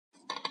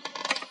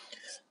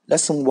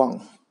Lesson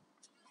 1.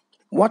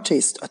 What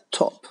is a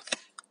top?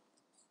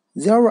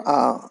 There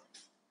are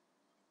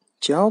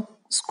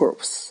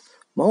gyroscopes.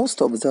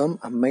 Most of them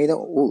are made of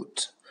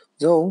wood,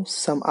 though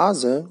some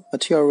other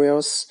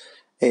materials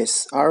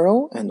is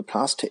iron and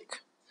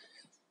plastic.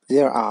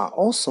 There are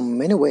also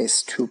many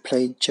ways to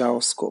play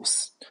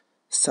gyroscopes,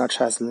 such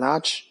as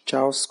large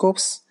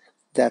gyroscopes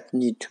that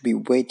need to be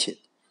weighted,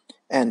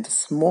 and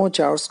small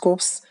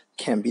gyroscopes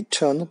can be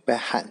turned by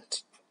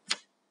hand.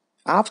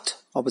 After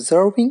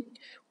observing,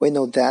 we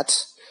know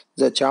that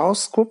the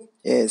gyroscope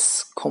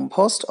is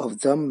composed of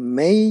the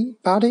main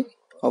body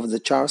of the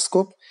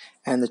gyroscope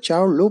and the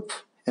gyro loop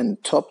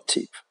and top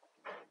tip.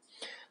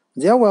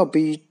 There will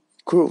be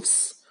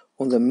grooves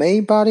on the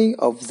main body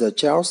of the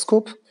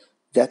gyroscope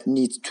that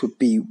need to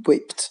be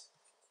whipped.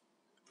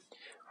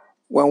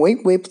 When we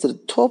whip the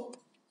top,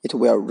 it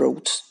will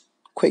rotate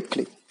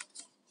quickly.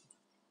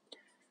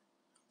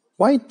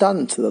 Why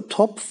doesn't the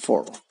top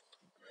fall?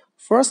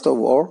 First of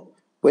all,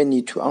 we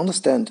need to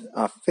understand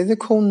a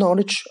physical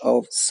knowledge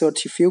of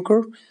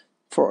centrifugal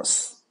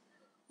force,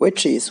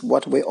 which is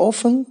what we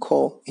often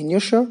call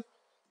inertia.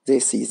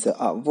 This is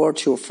a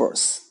virtual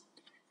force,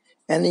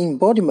 an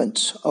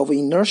embodiment of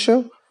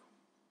inertia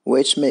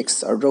which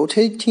makes a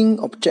rotating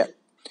object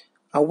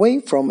away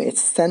from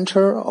its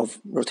center of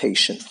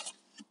rotation.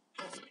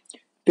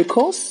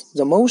 Because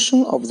the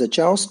motion of the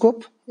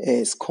gyroscope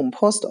is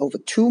composed of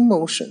two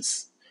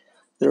motions,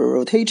 the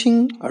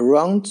rotating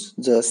around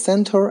the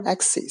center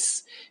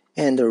axis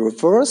and the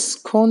reverse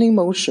coning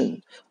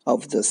motion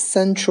of the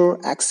central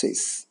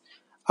axis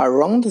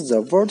around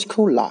the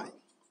vertical line.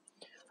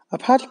 A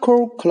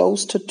particle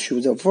close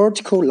to the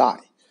vertical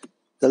line,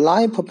 the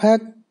line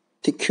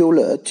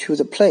perpendicular to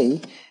the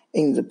plane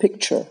in the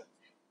picture,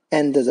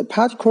 and the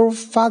particle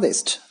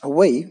farthest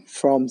away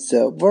from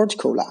the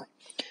vertical line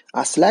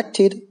are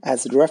selected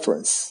as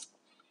reference.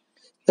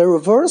 The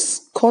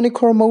reverse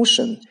conical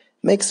motion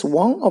makes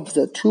one of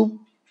the two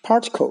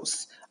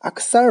particles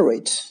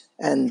accelerate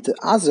and the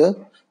other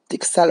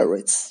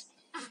decelerates,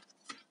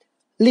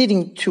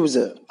 leading to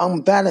the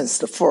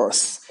unbalanced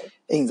force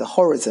in the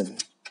horizon.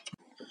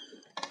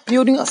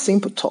 Building a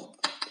simple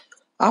top.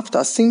 After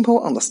a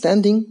simple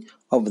understanding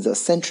of the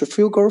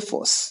centrifugal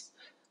force,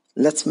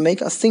 let's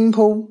make a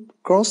simple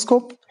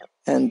gyroscope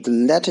and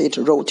let it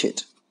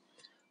rotate.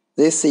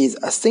 This is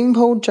a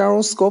simple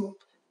gyroscope.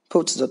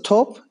 Put the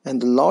top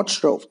and the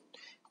large rod.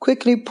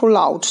 Quickly pull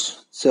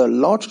out the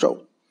large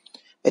rod.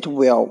 It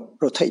will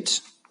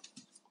rotate.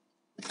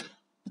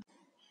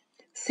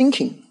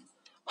 Thinking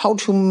how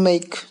to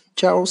make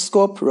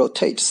gyroscope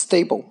rotate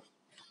stable.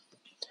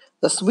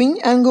 The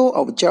swing angle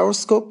of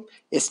gyroscope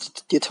is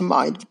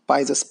determined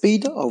by the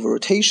speed of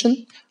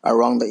rotation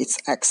around its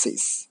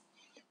axis.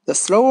 The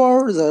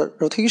slower the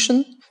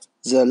rotation,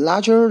 the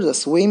larger the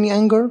swing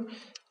angle,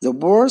 the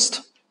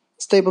worse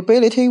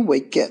stability we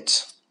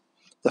get.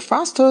 The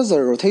faster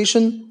the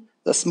rotation,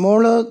 the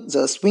smaller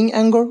the swing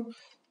angle,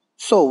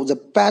 so the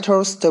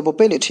better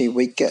stability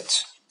we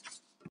get.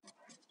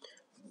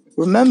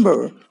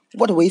 Remember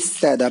what we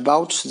said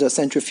about the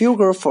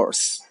centrifugal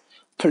force.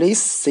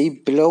 Please see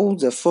below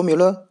the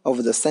formula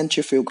of the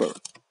centrifugal.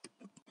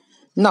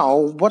 Now,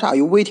 what are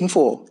you waiting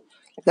for?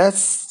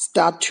 Let's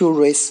start to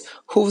race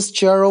whose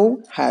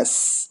gyro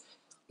has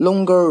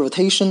longer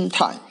rotation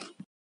time.